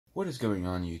What is going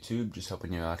on, YouTube? Just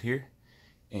helping you out here.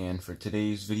 And for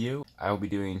today's video, I will be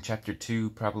doing Chapter 2,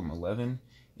 Problem 11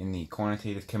 in the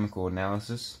Quantitative Chemical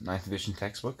Analysis 9th edition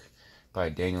textbook by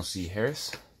Daniel C.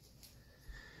 Harris.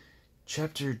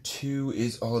 Chapter 2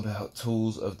 is all about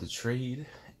tools of the trade,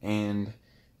 and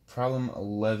Problem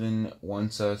 11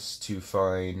 wants us to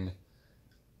find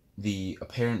the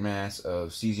apparent mass of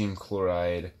cesium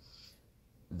chloride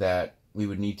that we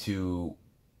would need to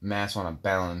mass on a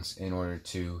balance in order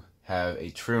to have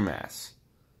a true mass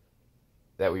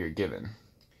that we are given.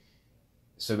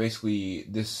 So basically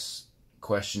this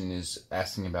question is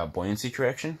asking about buoyancy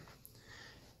correction,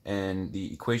 and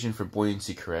the equation for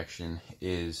buoyancy correction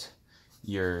is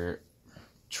your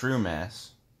true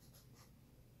mass,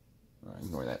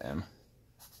 ignore that M,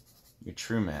 your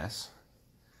true mass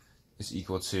is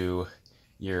equal to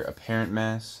your apparent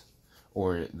mass,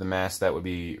 or the mass that would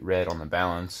be read on the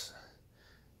balance,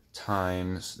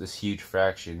 times this huge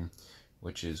fraction,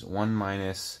 which is 1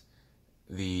 minus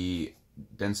the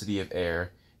density of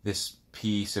air. This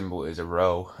P symbol is a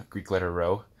rho, a Greek letter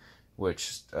rho,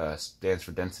 which stands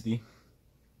for density,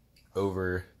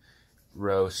 over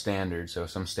rho standard, so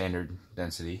some standard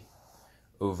density,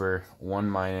 over 1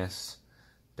 minus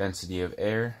density of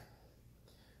air,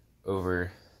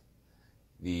 over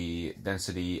the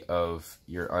density of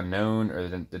your unknown, or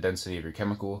the density of your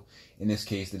chemical, in this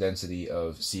case the density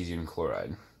of cesium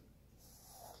chloride.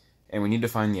 And we need to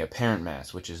find the apparent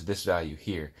mass, which is this value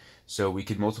here. So we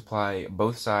could multiply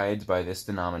both sides by this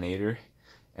denominator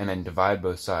and then divide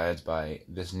both sides by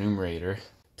this numerator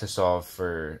to solve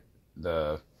for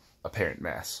the apparent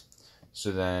mass.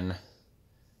 So then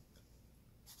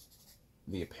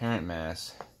the apparent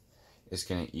mass is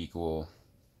going to equal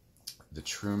the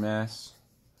true mass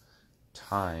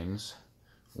times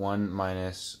 1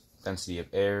 minus density of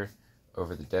air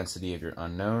over the density of your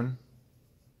unknown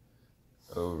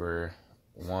over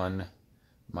 1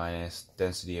 minus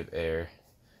density of air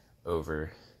over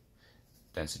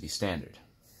density standard.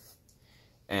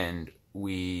 And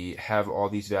we have all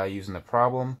these values in the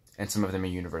problem, and some of them are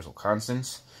universal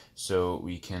constants, so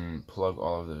we can plug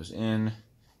all of those in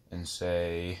and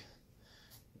say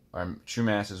our true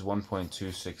mass is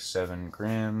 1.267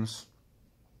 grams,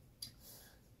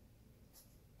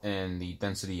 and the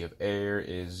density of air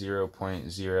is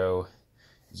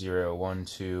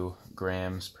 0.0012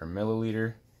 grams per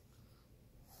milliliter.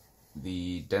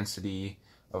 The density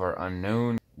of our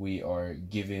unknown we are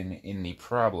given in the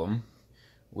problem,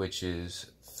 which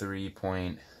is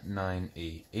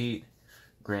 3.988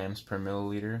 grams per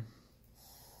milliliter,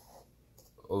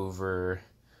 over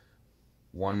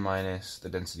 1 minus the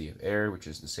density of air, which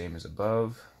is the same as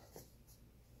above,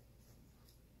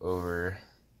 over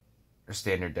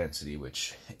standard density,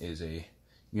 which is a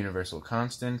universal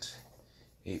constant,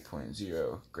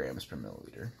 8.0 grams per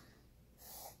milliliter.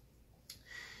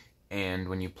 And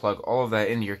when you plug all of that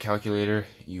into your calculator,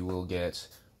 you will get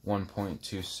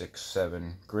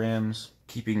 1.267 grams,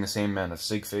 keeping the same amount of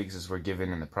sig figs as we're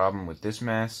given in the problem with this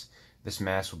mass.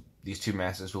 These two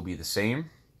masses will be the same.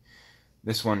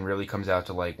 This one really comes out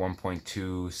to like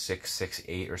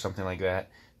 1.2668 or something like that,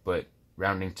 but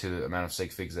rounding to the amount of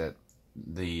sig figs that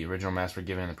the original mass we're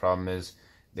given in the problem is,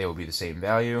 they will be the same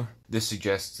value. This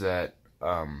suggests that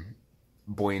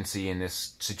buoyancy in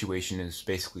this situation is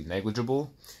basically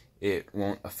negligible. It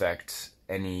won't affect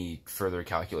any further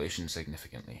calculation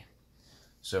significantly.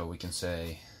 So we can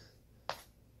say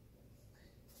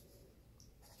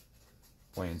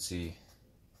buoyancy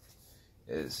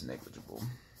is negligible.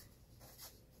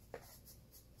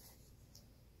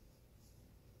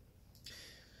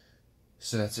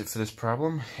 So that's it for this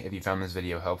problem. If you found this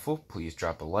video helpful, please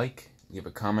drop a like, leave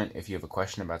a comment if you have a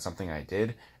question about something I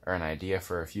did or an idea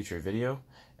for a future video.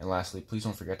 And lastly, please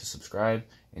don't forget to subscribe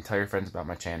and tell your friends about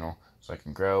my channel so I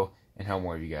can grow and help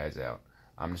more of you guys out.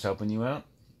 I'm just helping you out.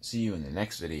 See you in the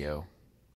next video.